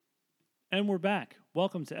And we're back.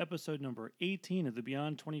 Welcome to episode number 18 of the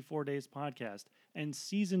Beyond 24 Days podcast and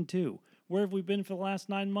season 2. Where have we been for the last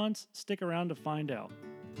 9 months? Stick around to find out.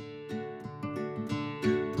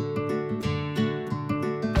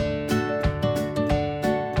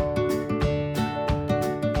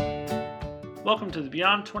 Welcome to the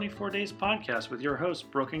Beyond 24 Days podcast with your hosts,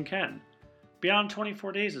 Brooke and Ken. Beyond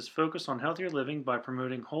 24 Days is focused on healthier living by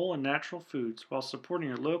promoting whole and natural foods while supporting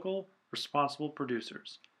your local, responsible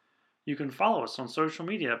producers. You can follow us on social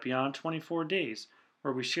media at Beyond 24 Days,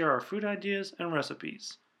 where we share our food ideas and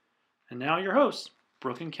recipes. And now your hosts,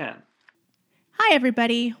 Brooke and Ken. Hi,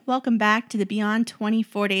 everybody. Welcome back to the Beyond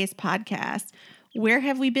 24 Days podcast. Where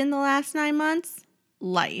have we been the last 9 months?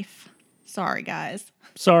 Life. Sorry, guys.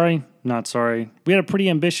 Sorry, not sorry. We had a pretty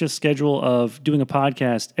ambitious schedule of doing a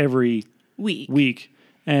podcast every week.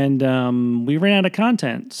 And we ran out of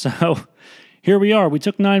content. So here we are. We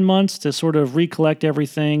took 9 months to sort of recollect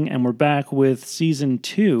everything, and we're back with season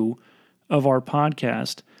 2 of our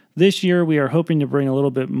podcast. This year, we are hoping to bring a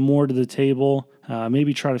little bit more to the table,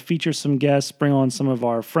 maybe try to feature some guests, bring on some of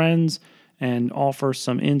our friends, and offer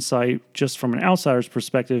some insight just from an outsider's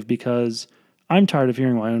perspective, because I'm tired of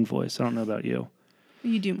hearing my own voice. I don't know about you.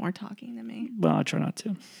 You do more talking than me. Well, I try not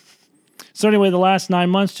to. So anyway, the last 9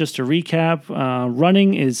 months, just to recap,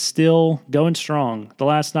 running is still going strong. The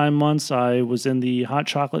last 9 months, I was in the Hot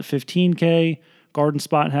Chocolate 15K, Garden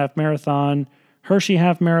Spot Half Marathon, Hershey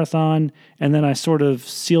Half Marathon, and then I sort of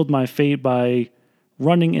sealed my fate by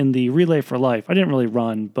running in the Relay for Life. I didn't really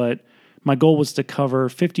run, but my goal was to cover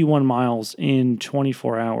 51 miles in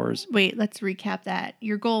 24 hours. Wait, let's recap that.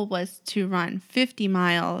 Your goal was to run 50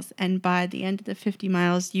 miles, and by the end of the 50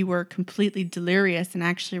 miles, you were completely delirious and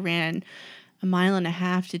actually ran 1.5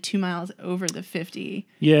 miles to 2 miles over the 50.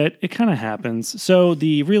 Yeah, it kind of happens. So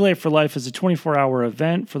the Relay for Life is a 24-hour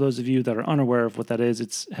event. For those of you that are unaware of what that is,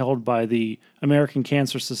 it's held by the American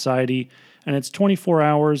Cancer Society, and it's 24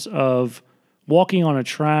 hours of walking on a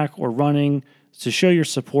track or running to show your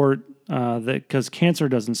support, because cancer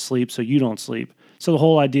doesn't sleep, so you don't sleep. So the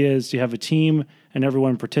whole idea is you have a team and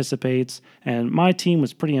everyone participates. And my team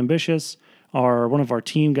was pretty ambitious. One of our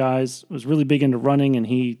team guys was really big into running, and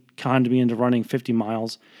he conned me into running 50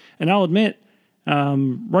 miles. And I'll admit,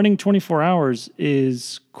 running 24 hours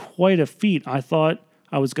is quite a feat. I thought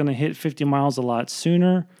I was going to hit 50 miles a lot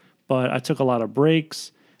sooner, but I took a lot of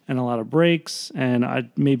breaks,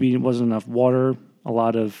 and maybe it wasn't enough water, a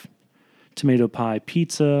lot of tomato pie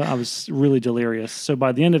pizza. I was really delirious. So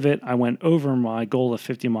by the end of it, I went over my goal of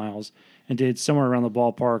 50 miles and did somewhere around the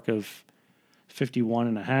ballpark of 51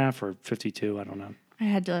 and a half or 52. I don't know. I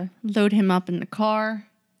had to load him up in the car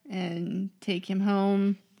and take him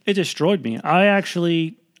home. It destroyed me. I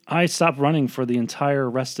stopped running for the entire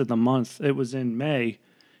rest of the month. It was in May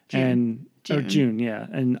or June, yeah.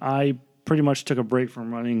 And I pretty much took a break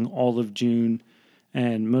from running all of June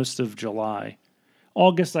and most of July.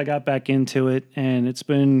 August, I got back into it, and it's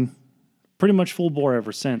been pretty much full bore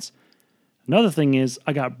ever since. Another thing is,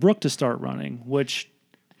 I got Brooke to start running, which...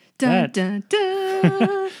 Dun, dun,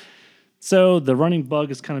 dun. So the running bug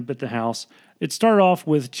has kind of bit the house. It started off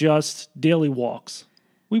with just daily walks.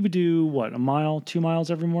 We would do, 1 mile, 2 miles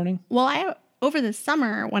every morning? Well, over the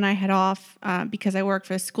summer, when I had off, because I work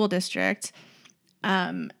for a school district,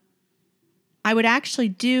 I would actually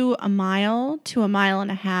do 1 mile to 1.5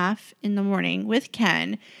 miles in the morning with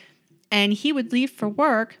Ken, and he would leave for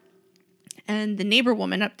work, and the neighbor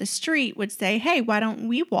woman up the street would say, "Hey, why don't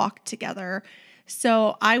we walk together?"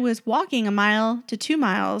 So I was walking 1 mile to 2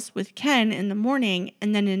 miles with Ken in the morning,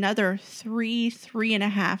 and then another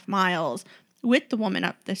 3.5 miles with the woman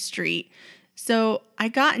up the street. So I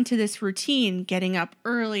got into this routine, getting up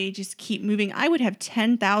early, just keep moving. I would have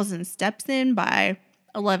 10,000 steps in by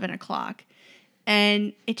 11 o'clock.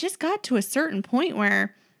 And it just got to a certain point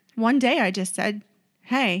where one day I just said,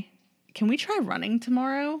 "Hey, can we try running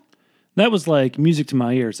tomorrow?" That was like music to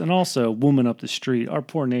my ears. And also, woman up the street, our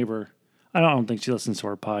poor neighbor. I don't think she listens to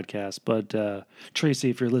our podcast, but Tracy,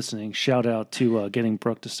 if you're listening, shout out to getting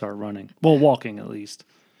Brooke to start running. Well, walking at least.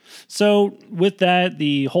 So with that,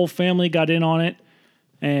 the whole family got in on it,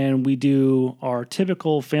 and we do our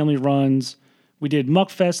typical family runs. We did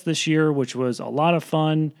Muckfest this year, which was a lot of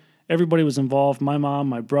fun. Everybody was involved. My mom,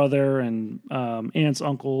 my brother, and aunts,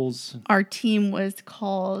 uncles. Our team was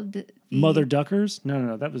called Mother Duckers?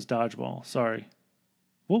 No, that was dodgeball. Sorry.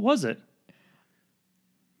 What was it?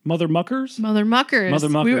 Mother Muckers? Mother Muckers. Mother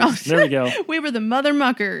Muckers. There we go. We were the Mother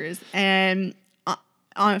Muckers. And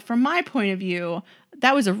from my point of view,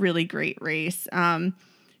 that was a really great race.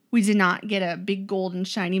 We did not get a big gold and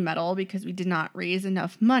shiny medal because we did not raise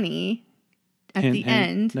enough money at the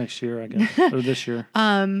end. Next year, I guess, or this year.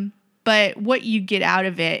 But what you get out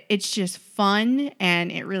of it, it's just fun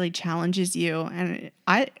and it really challenges you. And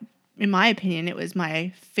in my opinion, it was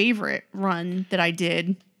my favorite run that I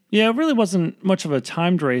did. Yeah, it really wasn't much of a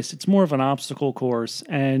timed race. It's more of an obstacle course,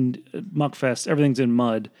 and Muckfest, everything's in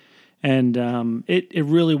mud, and it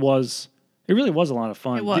really was. It really was a lot of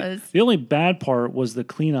fun. It was. The only bad part was the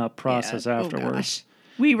cleanup process Yeah. afterwards. Oh, gosh.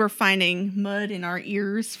 We were finding mud in our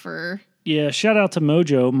ears for... Yeah, shout out to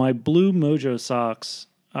Mojo. My blue Mojo socks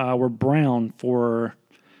were brown for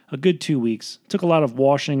a good 2 weeks. Took a lot of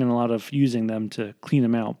washing and a lot of using them to clean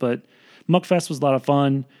them out. But Muckfest was a lot of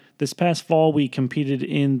fun. This past fall, we competed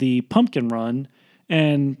in the pumpkin run.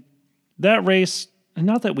 And that race,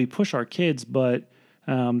 not that we push our kids, but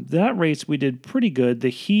that race we did pretty good. The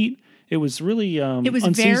heat, it was really it was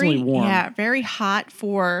unseasonably warm. Yeah, very hot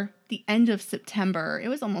for the end of September. It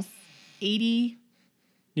was almost 80.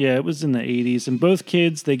 Yeah, it was in the 80s. And both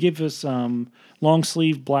kids, they give us long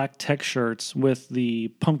sleeve black tech shirts with the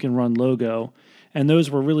Pumpkin Run logo. And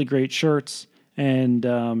those were really great shirts. And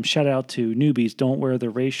shout out to newbies, don't wear the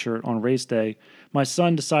race shirt on race day. My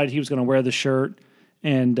son decided he was going to wear the shirt.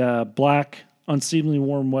 And black, unseasonably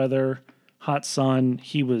warm weather, hot sun,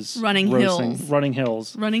 he was running hills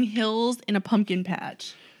in a pumpkin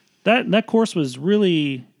patch. That course was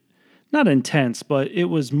really not intense, but it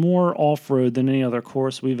was more off-road than any other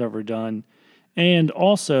course we've ever done. And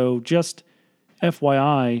also, just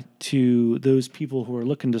FYI to those people who are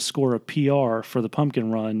looking to score a PR for the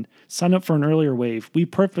pumpkin run, sign up for an earlier wave. We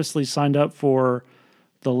purposely signed up for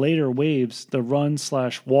the later waves, the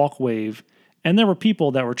run/walk wave, and there were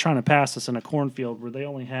people that were trying to pass us in a cornfield where they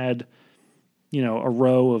only had, a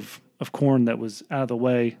row of corn that was out of the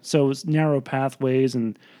way. So it was narrow pathways,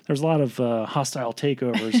 and there's a lot of hostile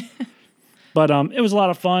takeovers. But it was a lot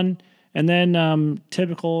of fun. And then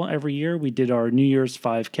typical every year, we did our New Year's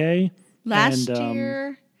 5K. Last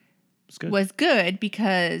year was good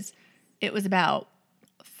because it was about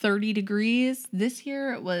 30 degrees. This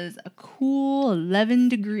year, it was a cool 11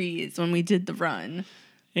 degrees when we did the run.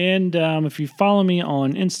 And if you follow me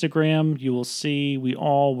on Instagram, you will see we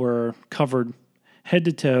all were covered head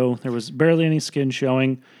to toe. There was barely any skin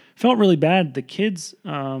showing. Felt really bad. The kids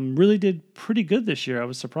really did pretty good this year. I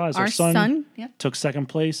was surprised. Our son took second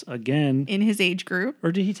place again. In his age group.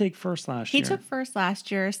 Or did he take first last year? He took first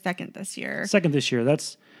last year, second this year. Second this year.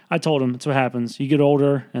 I told him, that's what happens. You get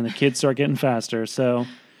older and the kids start getting faster. So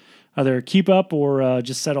either keep up or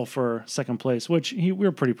just settle for second place, which we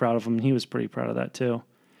were pretty proud of him. And he was pretty proud of that too.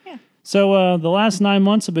 Yeah. So the last 9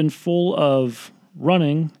 months have been full of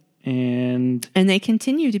running. And they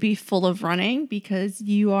continue to be full of running because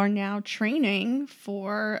you are now training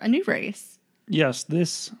for a new race. Yes,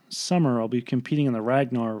 this summer I'll be competing in the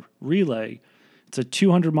Ragnar Relay. It's a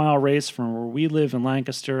 200-mile race from where we live in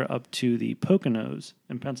Lancaster up to the Poconos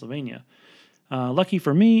in Pennsylvania. Lucky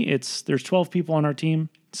for me, there's 12 people on our team,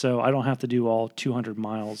 so I don't have to do all 200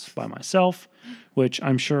 miles by myself, which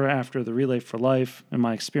I'm sure after the Relay for Life and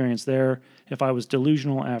my experience there, if I was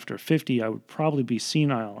delusional after 50, I would probably be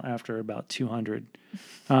senile after about 200.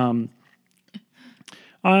 I've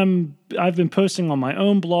been posting on my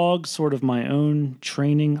own blog, sort of my own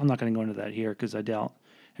training. I'm not going to go into that here because I doubt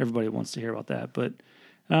everybody wants to hear about that. But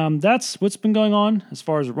that's what's been going on as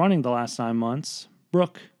far as running the last 9 months.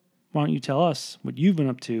 Brooke, why don't you tell us what you've been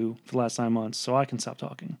up to for the last 9 months so I can stop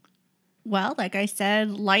talking? Well, like I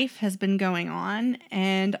said, life has been going on,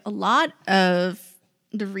 and a lot of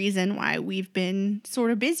the reason why we've been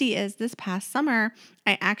sort of busy is this past summer,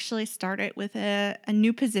 I actually started with a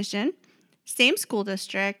new position, same school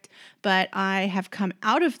district, but I have come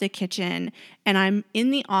out of the kitchen and I'm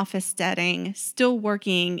in the office setting, still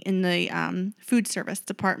working in the food service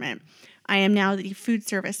department. I am now the food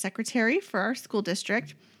service secretary for our school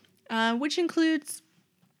district, which includes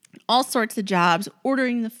all sorts of jobs,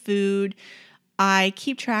 ordering the food. I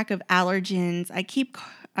keep track of allergens. I keep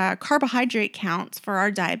carbohydrate counts for our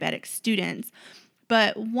diabetic students.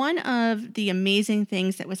 But one of the amazing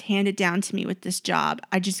things that was handed down to me with this job,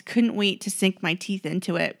 I just couldn't wait to sink my teeth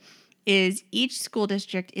into it, is each school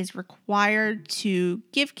district is required to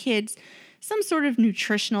give kids some sort of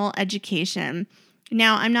nutritional education.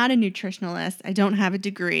 Now, I'm not a nutritionalist. I don't have a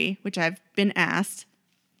degree, which I've been asked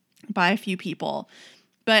by a few people.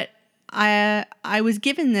 But I was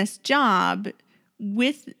given this job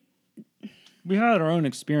with... We had our own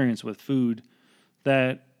experience with food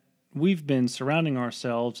that we've been surrounding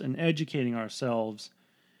ourselves and educating ourselves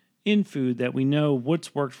in food that we know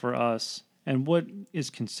what's worked for us and what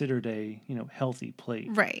is considered a healthy plate.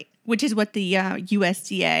 Right, which is what the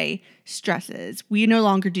USDA stresses. We no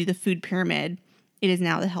longer do the food pyramid. It is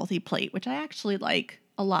now the healthy plate, which I actually like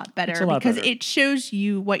a lot better It's a lot because better. it shows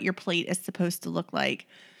you what your plate is supposed to look like.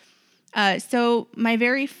 So my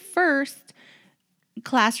very first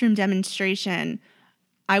classroom demonstration,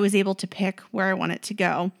 I was able to pick where I want it to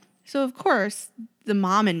go. So of course, the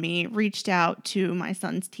mom in me reached out to my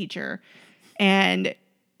son's teacher, and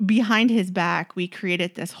behind his back, we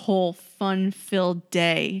created this whole fun-filled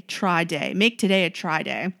day, try day, make today a try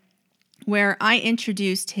day, where I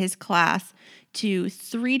introduced his class to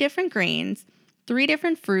 3 different grains, 3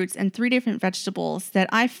 different fruits, and 3 different vegetables that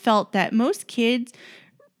I felt that most kids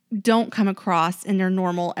don't come across in their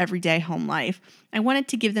normal everyday home life. I wanted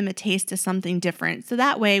to give them a taste of something different. So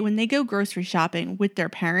that way, when they go grocery shopping with their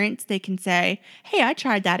parents, they can say, hey, I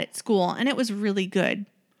tried that at school and it was really good.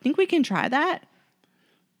 Think we can try that?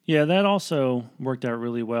 Yeah, that also worked out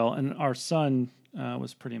really well. And our son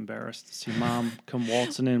was pretty embarrassed to see mom come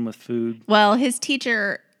waltzing in with food. Well, his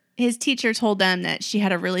teacher told them that she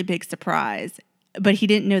had a really big surprise, but he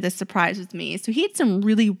didn't know the surprise was me. So he had some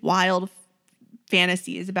really wild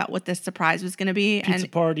fantasies about what this surprise was going to be. Pizza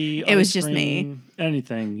And party, it was ice just me. cream,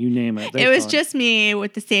 anything, you name it. It was just me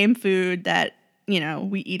with the same food that,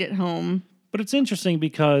 we eat at home. But it's interesting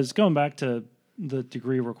because going back to the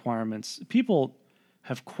degree requirements, people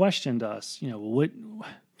have questioned us, what,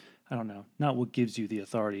 I don't know, not what gives you the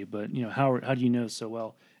authority, but, how do you know so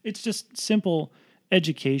well? It's just simple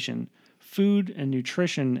education. Food and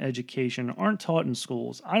nutrition education aren't taught in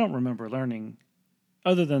schools. I don't remember learning,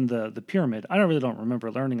 other than the pyramid, I really don't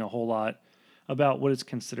remember learning a whole lot about what is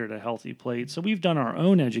considered a healthy plate. So we've done our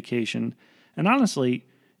own education. And honestly,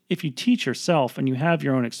 if you teach yourself and you have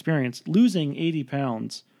your own experience, losing 80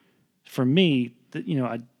 pounds, for me,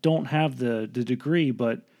 I don't have the degree,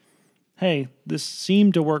 but hey, this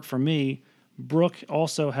seemed to work for me. Brooke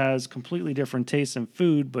also has completely different tastes in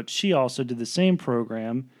food, but she also did the same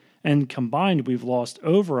program. And combined, we've lost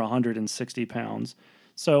over 160 pounds.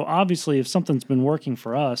 So obviously, if something's been working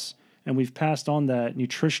for us and we've passed on that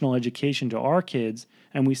nutritional education to our kids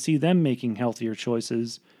and we see them making healthier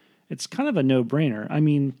choices, it's kind of a no-brainer. I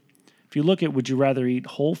mean, if you look at would you rather eat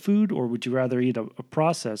whole food or would you rather eat a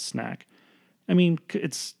processed snack? I mean,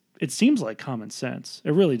 it seems like common sense.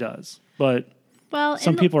 It really does. But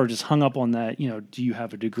some people are just hung up on that, do you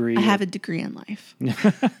have a degree? I have a degree in life.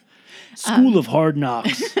 School of Hard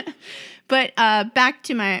Knocks. But back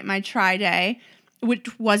to my try day,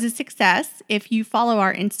 which was a success. If you follow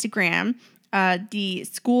our Instagram, the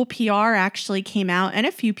school PR actually came out and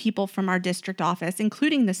a few people from our district office,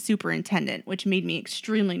 including the superintendent, which made me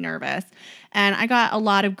extremely nervous. And I got a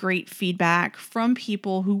lot of great feedback from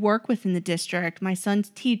people who work within the district. My son's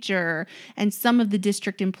teacher and some of the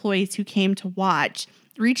district employees who came to watch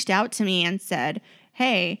reached out to me and said,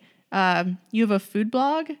 hey, you have a food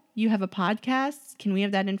blog? You have a podcast? Can we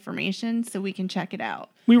have that information so we can check it out?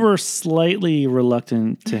 We were slightly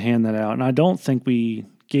reluctant to hand that out, and I don't think we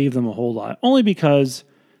gave them a whole lot, only because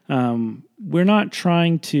we're not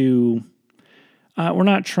trying to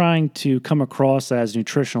come across as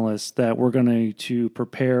nutritionalists that we're going to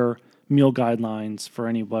prepare meal guidelines for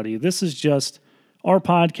anybody. This is just our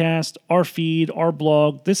podcast, our feed, our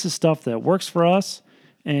blog. This is stuff that works for us,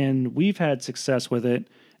 and we've had success with it.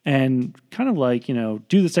 And kind of like, do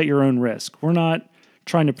this at your own risk. We're not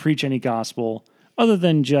trying to preach any gospel other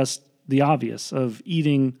than just the obvious of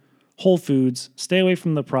eating whole foods, stay away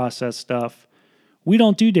from the processed stuff. We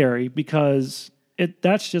don't do dairy because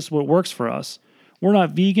that's just what works for us. We're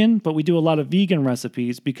not vegan, but we do a lot of vegan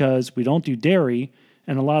recipes because we don't do dairy.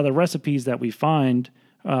 And a lot of the recipes that we find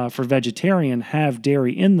for vegetarian have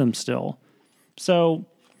dairy in them still. So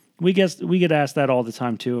we get asked that all the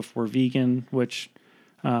time too if we're vegan, which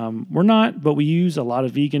we're not, but we use a lot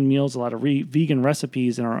of vegan meals, a lot of vegan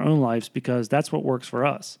recipes in our own lives because that's what works for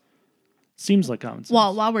us. Seems like common sense.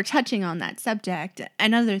 Well, while we're touching on that subject,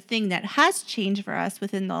 another thing that has changed for us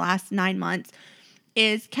within the last 9 months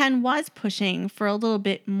is Ken was pushing for a little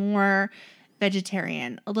bit more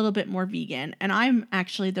vegetarian, a little bit more vegan. And I'm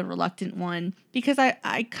actually the reluctant one because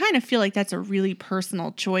I kind of feel like that's a really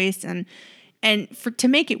personal choice. And to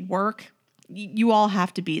make it work, you all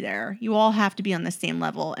have to be there. You all have to be on the same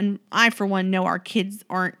level. And I, for one, know our kids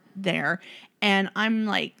aren't there. And I'm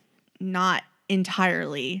like not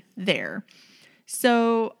entirely there.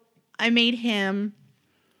 So I made him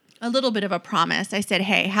a little bit of a promise. I said,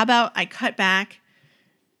 hey, how about I cut back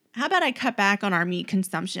on our meat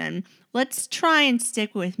consumption? Let's try and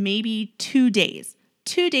stick with maybe 2 days.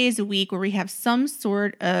 2 days a week where we have some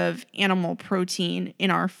sort of animal protein in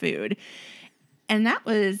our food. And that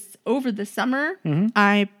was over the summer. Mm-hmm.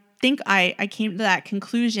 I think I came to that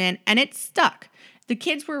conclusion and it stuck. The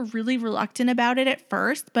kids were really reluctant about it at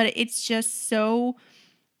first, but it's just so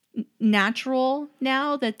natural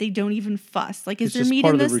now that they don't even fuss? Like, is It's there just meat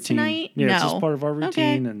part in of the this routine. tonight? Yeah, No. it's just part of our routine,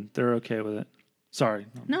 Okay. and they're okay with it. Sorry.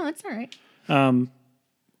 No, that's all right.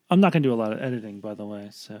 I'm not going to do a lot of editing, by the way,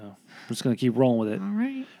 so I'm just going to keep rolling with it. All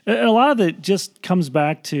right. A lot of it just comes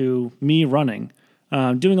back to me running,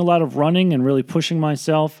 doing a lot of running and really pushing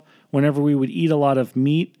myself. Whenever we would eat a lot of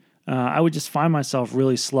meat, I would just find myself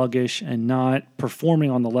really sluggish and not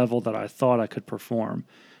performing on the level that I thought I could perform.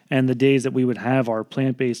 And the days that we would have our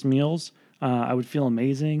plant-based meals, I would feel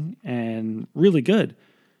amazing and really good.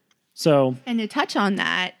 So, And to touch on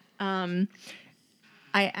that, I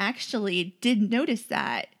actually did notice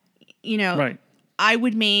that, right. I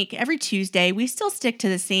would make every Tuesday, we still stick to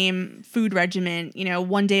the same food regimen.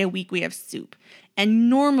 One day a week we have soup. And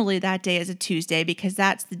normally that day is a Tuesday because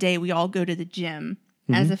that's the day we all go to the gym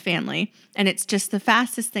as a family. And it's just the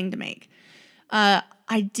fastest thing to make.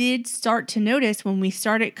 I did start to notice when we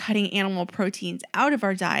started cutting animal proteins out of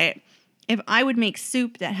our diet, if I would make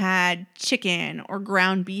soup that had chicken or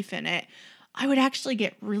ground beef in it, I would actually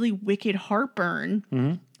get really wicked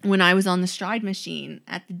heartburn when I was on the stride machine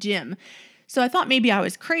at the gym. So I thought maybe I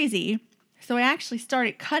was crazy. So I actually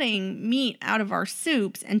started cutting meat out of our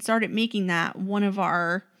soups and started making that one of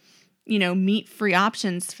our, meat-free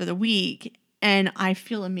options for the week. And I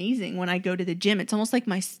feel amazing when I go to the gym. It's almost like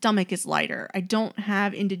my stomach is lighter. I don't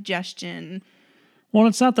have indigestion. Well,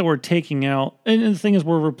 it's not that we're taking out, and the thing is,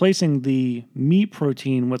 we're replacing the meat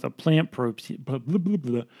protein with a plant protein,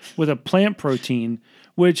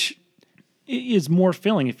 which is more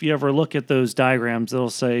filling. If you ever look at those diagrams, it'll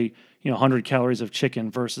say 100 calories of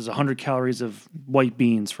chicken versus 100 calories of white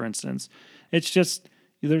beans, for instance. It's just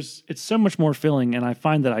it's so much more filling, and I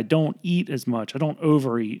find that I don't eat as much. I don't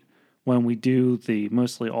overeat when we do the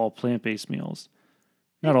mostly all plant-based meals.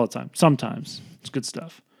 Not all the time. Sometimes it's good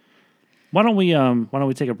stuff. Why don't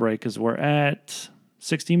we take a break, because we're at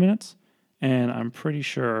 60 minutes, and I'm pretty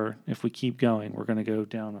sure if we keep going, we're going to go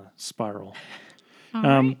down a spiral. All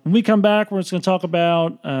right. When we come back, we're just going to talk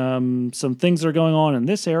about some things that are going on in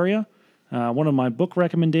this area, one of my book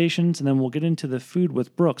recommendations, and then we'll get into the food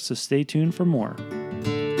with Brooks, so stay tuned for more.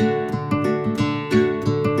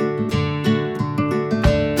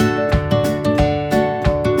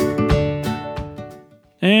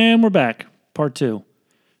 And we're back, part 2.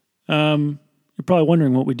 You're probably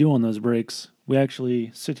wondering what we do on those breaks. We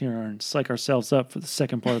actually sit here and psych ourselves up for the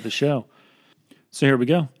second part of the show. So here we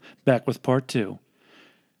go, back with part 2.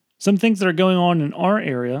 Some things that are going on in our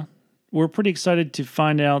area. We're pretty excited to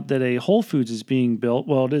find out that a Whole Foods is being built.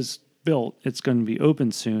 Well, it is built. It's going to be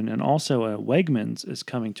open soon. And also a Wegmans is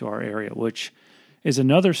coming to our area, which is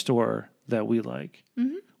another store that we like.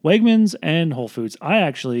 Mm-hmm. Wegmans and Whole Foods.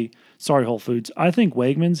 Whole Foods. I think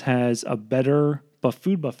Wegmans has a better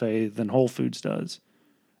food buffet than Whole Foods does.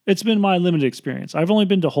 It's been my limited experience. I've only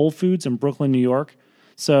been to Whole Foods in Brooklyn, New York.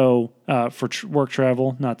 So for work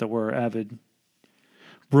travel, not that we're avid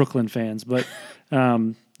Brooklyn fans, but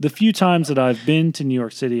the few times that I've been to New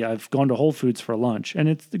York City, I've gone to Whole Foods for lunch, and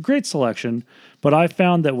it's a great selection. But I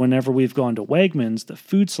found that whenever we've gone to Wegmans, the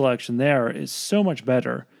food selection there is so much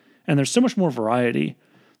better, and there's so much more variety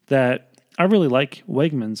that I really like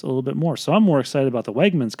Wegmans a little bit more. So I'm more excited about the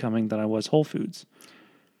Wegmans coming than I was Whole Foods.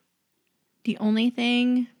 The only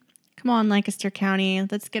thing, come on, Lancaster County,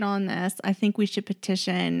 let's get on this. I think we should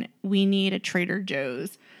petition. We need a Trader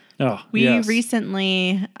Joe's. Oh, We yes.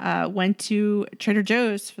 recently went to Trader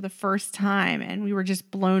Joe's for the first time, and we were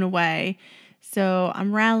just blown away. So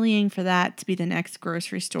I'm rallying for that to be the next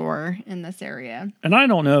grocery store in this area. And I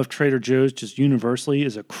don't know if Trader Joe's just universally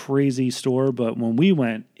is a crazy store, but when we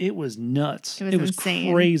went, it was nuts. It was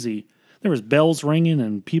insane. Crazy. There was bells ringing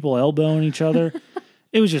and people elbowing each other.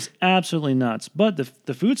 It was just absolutely nuts. But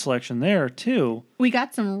the food selection there, too. We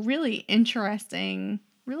got some really interesting,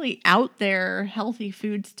 really out there healthy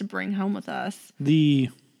foods to bring home with us.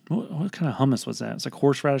 What kind of hummus was that? It's like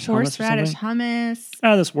horseradish hummus Horseradish or something? hummus.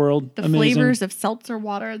 Out of this world. The Amazing. flavors of seltzer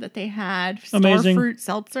water that they had. Amazing. Starfruit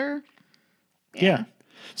seltzer. Yeah.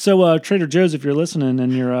 So Trader Joe's, if you're listening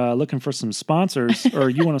and you're looking for some sponsors or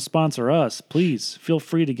you want to sponsor us, please feel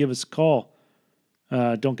free to give us a call.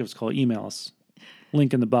 Don't give us a call. Email us.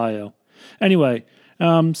 Link in the bio. Anyway,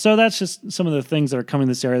 so that's just some of the things that are coming in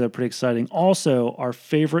this area that are pretty exciting. Also, our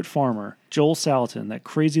favorite farmer, Joel Salatin, that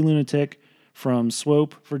crazy lunatic from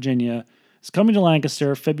Swope, Virginia, is coming to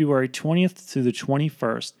Lancaster February 20th through the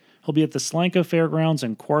 21st. He'll be at the Slanco Fairgrounds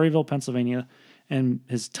in Quarryville, Pennsylvania, and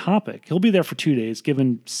his topic, he'll be there for 2 days,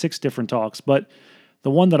 giving 6 different talks, but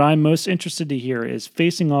the one that I'm most interested to hear is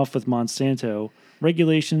Facing Off with Monsanto,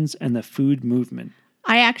 Regulations and the Food Movement.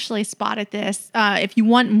 I actually spotted this. If you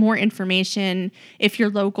want more information, if you're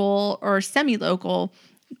local or semi-local,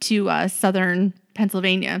 to southern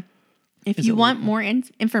Pennsylvania. If Is you it want more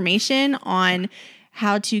information on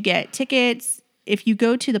how to get tickets, if you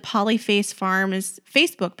go to the Polyface Farms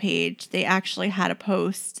Facebook page, they actually had a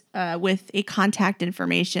post with a contact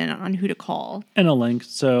information on who to call. And a link.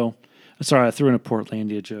 So, sorry, I threw in a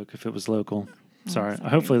Portlandia joke if it was local. Sorry.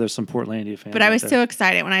 Hopefully there's some Portlandia fans. But I was out there. so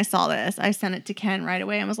excited when I saw this. I sent it to Ken right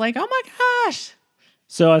away and was like, oh my gosh.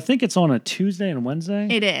 So I think it's on a Tuesday and Wednesday.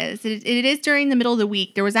 It is. It is during the middle of the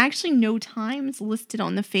week. There was actually no times listed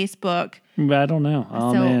on the Facebook. I don't know.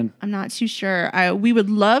 Oh, so man. I'm not too sure. We would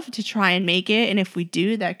love to try and make it. And if we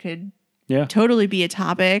do, that could totally be a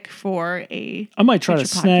topic for a I might try to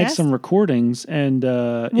snag podcast. some recordings and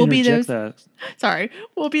We'll be interject those- that. Sorry.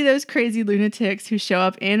 We'll be those crazy lunatics who show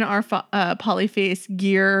up in our Polyface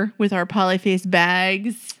gear with our Polyface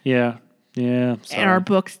bags Yeah. Yeah. Sorry. and our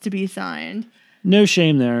books to be signed. No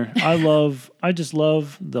shame there. I just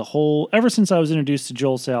love the whole, ever since I was introduced to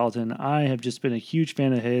Joel Salatin, I have just been a huge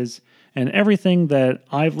fan of his, and everything that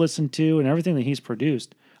I've listened to and everything that he's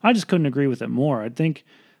produced, I just couldn't agree with it more. I think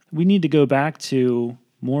we need to go back to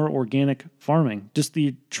more organic farming, just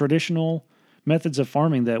the traditional methods of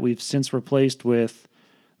farming that we've since replaced with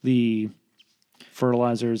the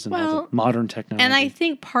fertilizers and all the modern technology. And I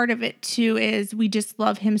think part of it too is we just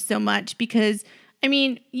love him so much because, I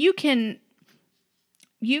mean, you can,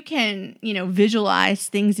 visualize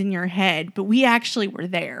things in your head, but we actually were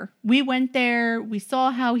there. We went there. We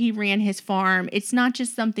saw how he ran his farm. It's not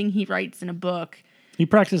just something he writes in a book. He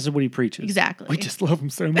practices what he preaches. Exactly. We just love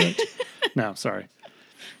him so much. No, sorry.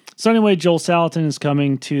 So anyway, Joel Salatin is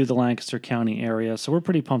coming to the Lancaster County area, so we're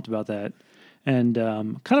pretty pumped about that. And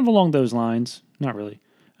kind of along those lines, not really.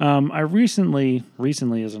 I recently,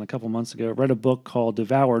 as in a couple months ago, read a book called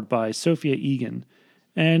Devoured by Sophia Egan.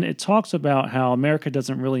 And it talks about how America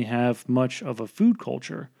doesn't really have much of a food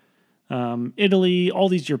culture. Italy, all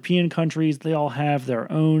these European countries, they all have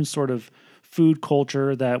their own sort of food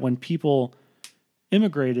culture that when people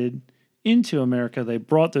immigrated into America, they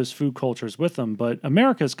brought those food cultures with them. But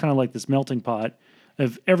America is kind of like this melting pot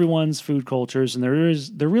of everyone's food cultures, and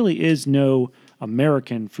there really is no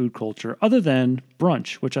American food culture other than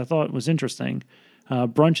brunch, which I thought was interesting.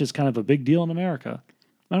 Brunch is kind of a big deal in America.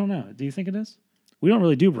 I don't know. Do you think it is? We don't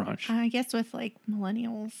really do brunch. I guess with like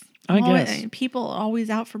millennials. I guess. People are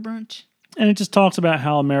always out for brunch. And it just talks about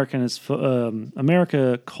how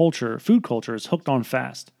America culture, food culture, is hooked on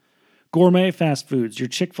fast. Gourmet fast foods, your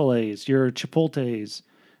Chick-fil-A's, your Chipotle's,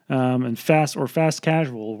 and fast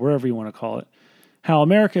casual, wherever you want to call it. How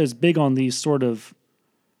America is big on these sort of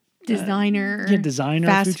designer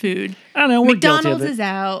fast food. I don't know. We're McDonald's guilty of it. is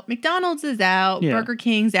out. McDonald's is out. Yeah. Burger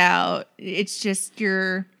King's out. It's just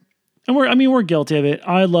your... And we're guilty of it.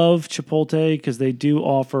 I love Chipotle because they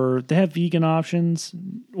have vegan options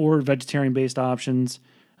or vegetarian-based options.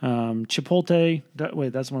 Chipotle,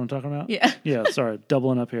 that's what I'm talking about? Yeah. Yeah, sorry,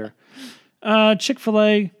 doubling up here.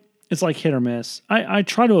 Chick-fil-A, it's like hit or miss. I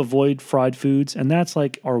try to avoid fried foods, and that's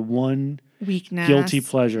like our one weakness. guilty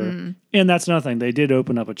pleasure. And that's nothing. They did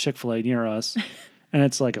open up a Chick-fil-A near us, and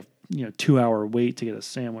it's like a 2-hour wait to get a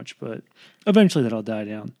sandwich, but eventually that'll die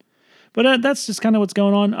down. But that's just kind of what's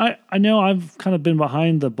going on. I know I've kind of been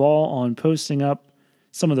behind the ball on posting up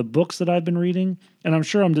some of the books that I've been reading, and I'm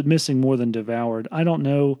sure I'm missing more than Devoured. I don't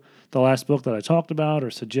know the last book that I talked about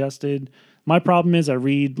or suggested. My problem is I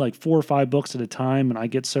read like 4 or 5 books at a time, and I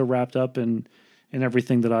get so wrapped up in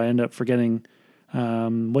everything that I end up forgetting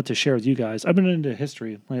what to share with you guys. I've been into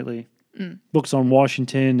history lately, books on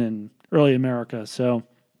Washington and early America, so...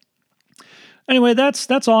 Anyway,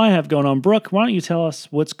 that's all I have going on. Brooke, why don't you tell us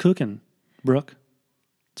what's cooking, Brooke?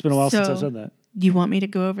 It's been a while since I said that. Do you want me to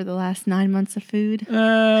go over the last 9 months of food?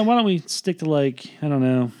 Why don't we stick to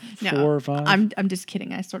 4 or 5? I'm just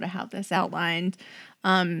kidding. I sort of have this outlined.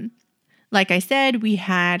 Like I said, we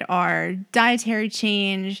had our dietary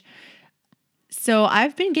change. So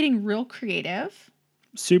I've been getting real creative.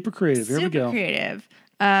 Super creative. Here we go. Super creative.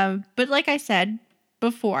 But like I said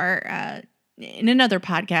before, in another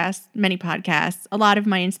podcast, many podcasts, a lot of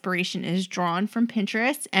my inspiration is drawn from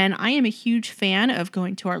Pinterest, and I am a huge fan of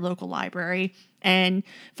going to our local library and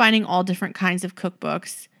finding all different kinds of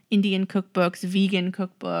cookbooks, Indian cookbooks, vegan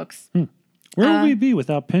cookbooks. Where would we be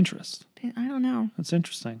without Pinterest? I don't know. That's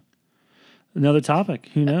interesting. Another topic.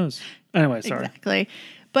 Who knows? Anyway, sorry. Exactly.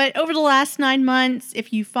 But over the last 9 months,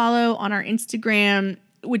 if you follow on our Instagram,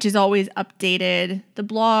 which is always updated, the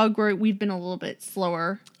blog, where we've been a little bit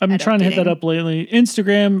slower. I've been trying to hit that up lately.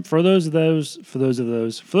 Instagram, for those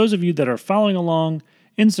of you that are following along,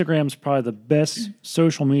 Instagram's probably the best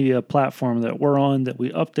social media platform that we're on, that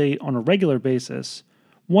we update on a regular basis,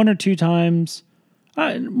 1 or 2 times,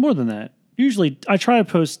 more than that, usually I try to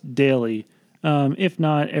post daily, if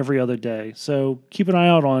not every other day. So keep an eye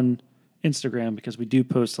out on Instagram because we do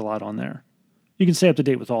post a lot on there. You can stay up to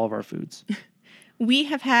date with all of our foods. We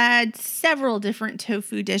have had several different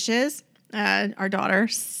tofu dishes. Our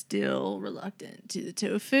daughter's still reluctant to the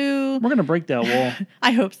tofu. We're going to break that wall.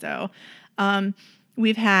 I hope so.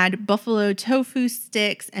 We've had buffalo tofu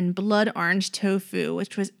sticks and blood orange tofu,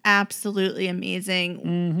 which was absolutely amazing.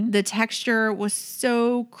 Mm-hmm. The texture was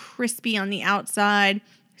so crispy on the outside,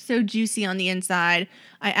 so juicy on the inside.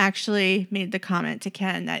 I actually made the comment to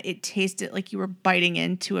Ken that it tasted like you were biting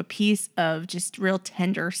into a piece of just real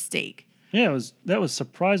tender steak. Yeah, that was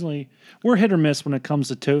surprisingly. We're hit or miss when it comes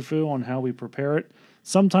to tofu on how we prepare it.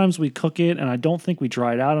 Sometimes we cook it, and I don't think we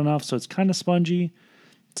dry it out enough, so it's kind of spongy.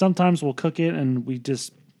 Sometimes we'll cook it, and we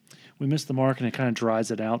miss the mark, and it kind of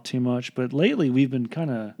dries it out too much. But lately, we've been kind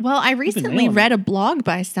of... Well, I recently read a blog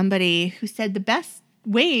by somebody who said the best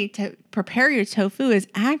way to prepare your tofu is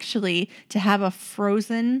actually to have a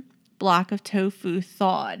frozen block of tofu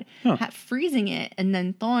thawed. Freezing it and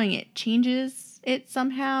then thawing it changes it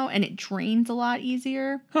somehow, and it drains a lot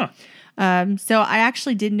easier. So I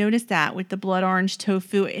actually did notice that with the blood orange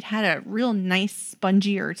tofu. It had a real nice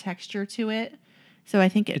spongier texture to it. So I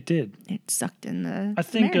think it did. It sucked in the I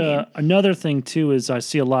think another thing, too, is I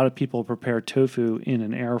see a lot of people prepare tofu in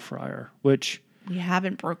an air fryer, which... We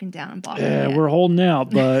haven't broken down and bought it Yeah, yet. we're holding out,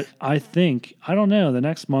 but I don't know, the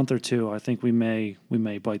next month or two, I think we may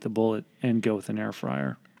bite the bullet and go with an air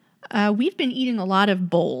fryer. We've been eating a lot of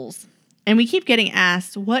bowls, and we keep getting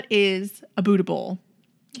asked, what is a Buddha bowl?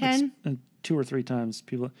 Ken? It's, 2 or 3 times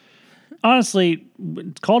people... Honestly,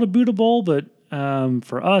 it's called a Buddha bowl, but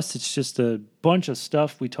for us, it's just a bunch of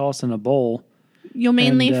stuff we toss in a bowl. You'll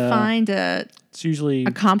mainly find it's usually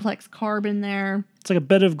a complex carb in there. It's like a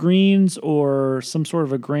bed of greens or some sort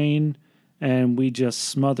of a grain, and we just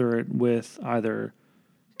smother it with either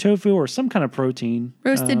tofu or some kind of protein.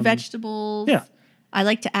 Roasted vegetables. Yeah. I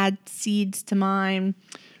like to add seeds to mine.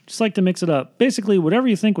 Just like to mix it up. Basically, whatever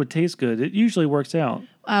you think would taste good, it usually works out.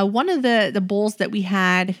 One of the bowls that we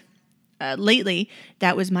had lately,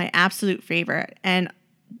 that was my absolute favorite. And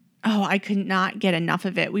I could not get enough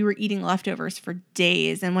of it. We were eating leftovers for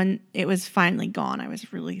days, and when it was finally gone, I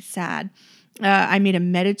was really sad. I made a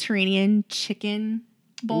Mediterranean chicken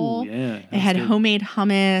bowl. Ooh, yeah, it had homemade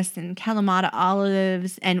hummus and Kalamata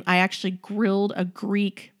olives, and I actually grilled a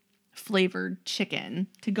Greek flavored chicken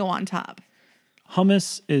to go on top.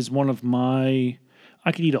 Hummus is one of my...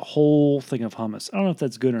 I could eat a whole thing of hummus. I don't know if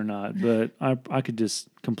that's good or not, but I could just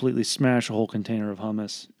completely smash a whole container of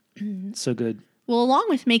hummus. It's so good. Well, along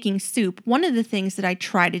with making soup, one of the things that I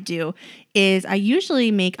try to do is I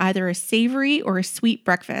usually make either a savory or a sweet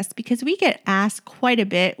breakfast because we get asked quite a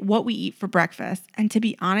bit what we eat for breakfast. And to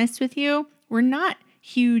be honest with you, we're not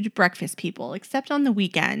huge breakfast people, except on the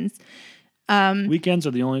weekends. Weekends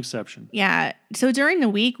are the only exception. Yeah. So during the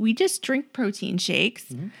week, we just drink protein shakes.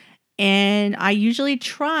 Mm-hmm. And I usually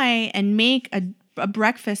try and make a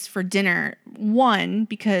breakfast for dinner. 1,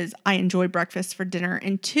 because I enjoy breakfast for dinner.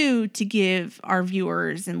 And 2, to give our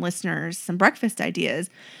viewers and listeners some breakfast ideas.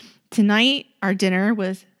 Tonight, our dinner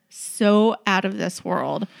was so out of this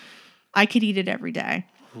world. I could eat it every day.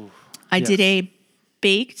 I did a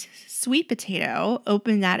baked sweet potato,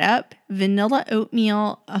 opened that up, vanilla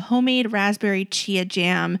oatmeal, a homemade raspberry chia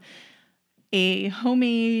jam, a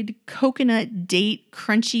homemade coconut date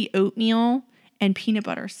crunchy oatmeal, and peanut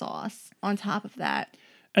butter sauce on top of that.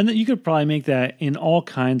 And then you could probably make that in all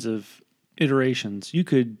kinds of iterations. You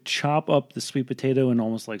could chop up the sweet potato in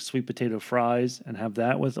almost like sweet potato fries and have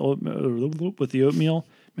that with the oatmeal.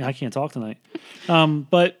 I mean, I can't talk tonight.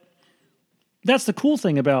 But that's the cool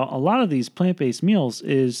thing about a lot of these plant-based meals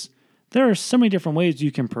is there are so many different ways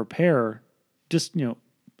you can prepare just,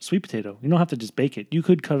 sweet potato. You don't have to just bake it. You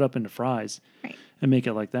could cut it up into fries and make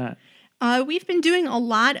it like that. We've been doing a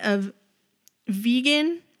lot of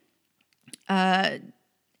vegan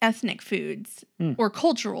ethnic foods or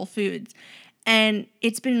cultural foods, and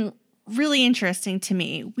it's been really interesting to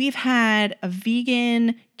me. We've had a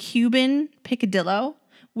vegan Cuban picadillo,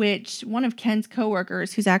 which one of Ken's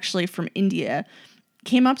coworkers, who's actually from India,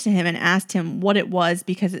 came up to him and asked him what it was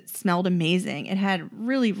because it smelled amazing. It had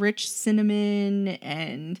really rich cinnamon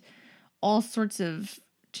and all sorts of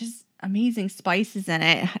just amazing spices in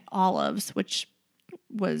it. It had olives, which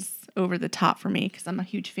was over the top for me because I'm a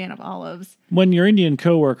huge fan of olives. When your Indian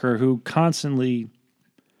coworker who constantly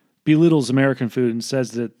belittles American food and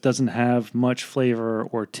says that it doesn't have much flavor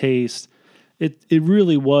or taste, it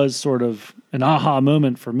really was sort of an aha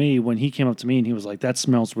moment for me when he came up to me and he was like, "That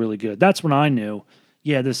smells really good." That's when I knew,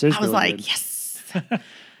 yeah, this is really good. I was like,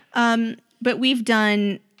 yes. But we've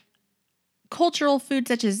done cultural food,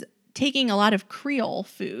 such as taking a lot of Creole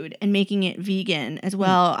food and making it vegan as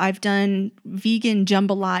well. I've done vegan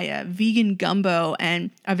jambalaya, vegan gumbo,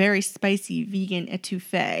 and a very spicy vegan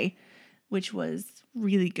etouffee, which was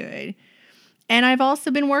really good. And I've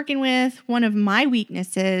also been working with one of my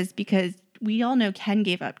weaknesses, because we all know Ken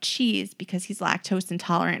gave up cheese because he's lactose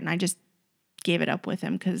intolerant, and I just gave it up with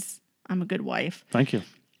him because I'm a good wife. Thank you.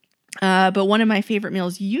 But one of my favorite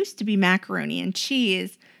meals used to be macaroni and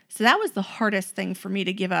cheese. So that was the hardest thing for me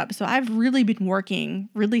to give up. So I've really been working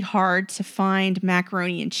really hard to find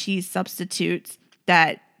macaroni and cheese substitutes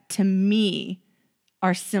that, to me,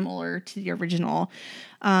 are similar to the original.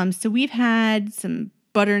 So we've had some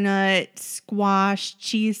butternut, squash,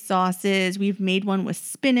 cheese sauces. We've made one with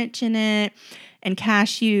spinach in it and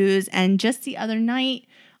cashews. And just the other night,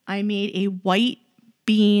 I made a white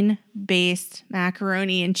bean-based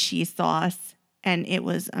macaroni and cheese sauce, and it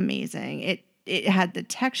was amazing. It had the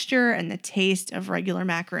texture and the taste of regular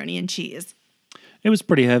macaroni and cheese. It was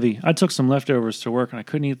pretty heavy. I took some leftovers to work, and I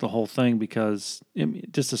couldn't eat the whole thing because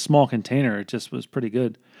just a small container, it just was pretty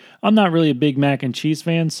good. I'm not really a big mac and cheese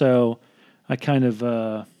fan, so I kind of,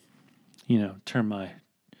 turn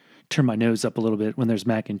my nose up a little bit when there's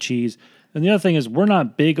mac and cheese. And the other thing is, we're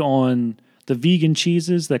not big on the vegan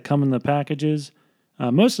cheeses that come in the packages,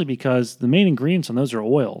 mostly because the main ingredients on those are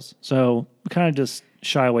oils. So we kind of just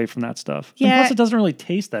shy away from that stuff. Yeah. And plus, it doesn't really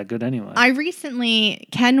taste that good anyway.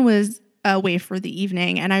 Ken was away for the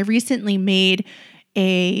evening, and I recently made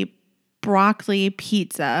a broccoli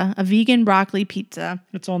pizza, a vegan broccoli pizza.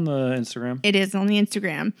 It's on the Instagram. It is on the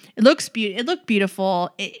Instagram. It looked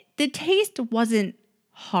beautiful. The taste wasn't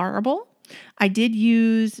horrible. I did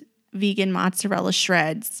use vegan mozzarella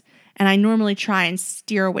shreds, and I normally try and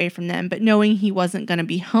steer away from them, but knowing he wasn't going to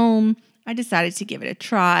be home, I decided to give it a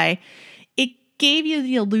try. It gave you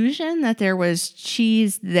the illusion that there was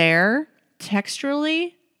cheese there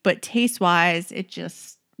texturally, but taste-wise, it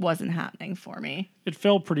just wasn't happening for me. It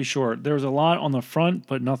fell pretty short. There was a lot on the front,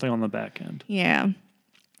 but nothing on the back end. Yeah.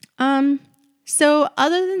 So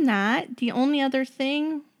other than that, the only other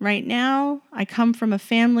thing right now, I come from a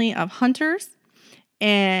family of hunters,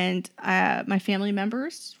 and my family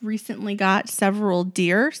members recently got several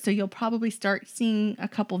deer. So you'll probably start seeing a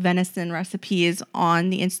couple venison recipes on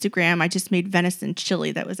the Instagram. I just made venison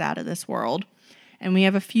chili that was out of this world. And we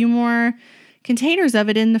have a few more containers of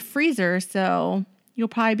it in the freezer. So you'll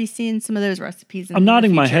probably be seeing some of those recipes in I'm the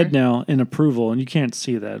nodding my future. head now in approval, and you can't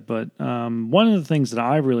see that, but one of the things that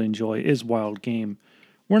I really enjoy is wild game.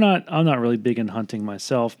 I'm not really big in hunting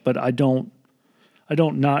myself, but I don't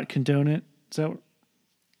not condone it. Does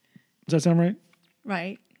that sound right?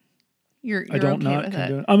 Right. You're I don't okay not with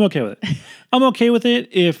condone it. I'm okay with it. I'm okay with it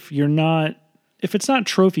if it's not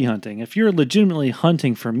trophy hunting. If you're legitimately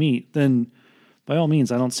hunting for meat, then by all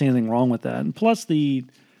means, I don't see anything wrong with that. And plus the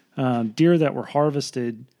deer that were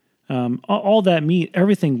harvested, all that meat,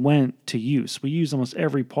 everything went to use. We use almost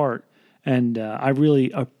every part, and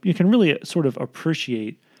you can really sort of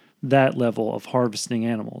appreciate that level of harvesting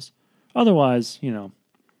animals. Otherwise,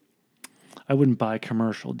 I wouldn't buy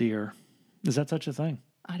commercial deer. Is that such a thing?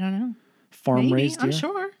 I don't know. Farm raised deer? I'm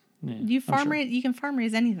sure. Yeah, You can farm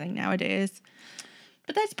raise anything nowadays.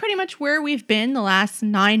 But that's pretty much where we've been the last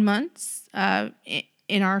 9 months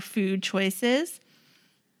in our food choices.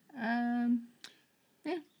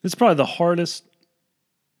 It's probably the hardest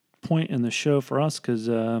point in the show for us because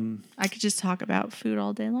I could just talk about food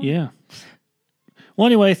all day long. yeah. Well,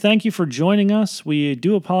 anyway, thank you for joining us. We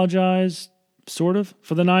do apologize, sort of,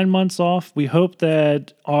 for the 9 months off. We hope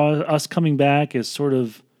that us coming back is sort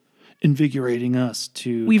of invigorating us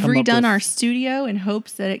to. We've redone our studio in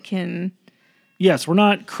hopes that it can. Yes, we're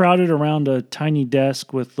not crowded around a tiny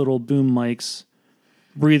desk with little boom mics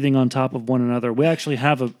breathing on top of one another. We actually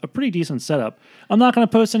have a pretty decent setup. I'm not going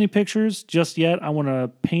to post any pictures just yet. I want to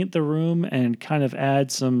paint the room and kind of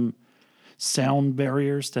add some sound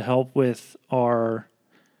barriers to help with our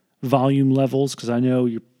volume levels, because I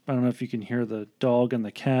don't know if you can hear the dog and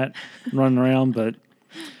the cat running around, but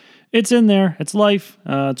it's in there. It's life.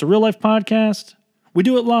 It's a real life podcast. We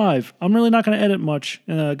do it live. I'm really not going to edit much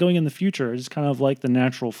going in the future. I just kind of like the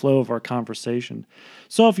natural flow of our conversation.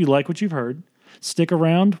 So if you like what you've heard, stick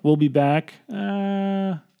around. We'll be back.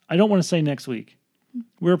 I don't want to say next week.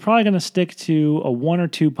 We're probably going to stick to a 1 or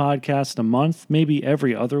 2 podcasts a month, maybe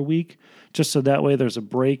every other week, just so that way there's a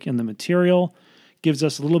break in the material. Gives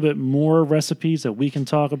us a little bit more recipes that we can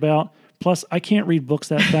talk about. Plus, I can't read books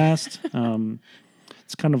that fast.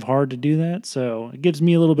 It's kind of hard to do that. So it gives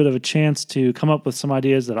me a little bit of a chance to come up with some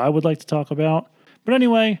ideas that I would like to talk about. But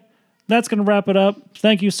anyway, that's going to wrap it up.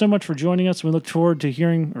 Thank you so much for joining us. We look forward to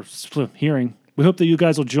hearing. We hope that you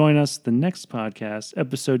guys will join us the next podcast,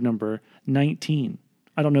 episode number 19.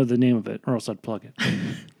 I don't know the name of it, or else I'd plug it.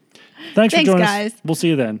 Thanks for joining guys. us. We'll see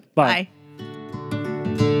you then. Bye.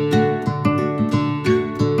 Bye.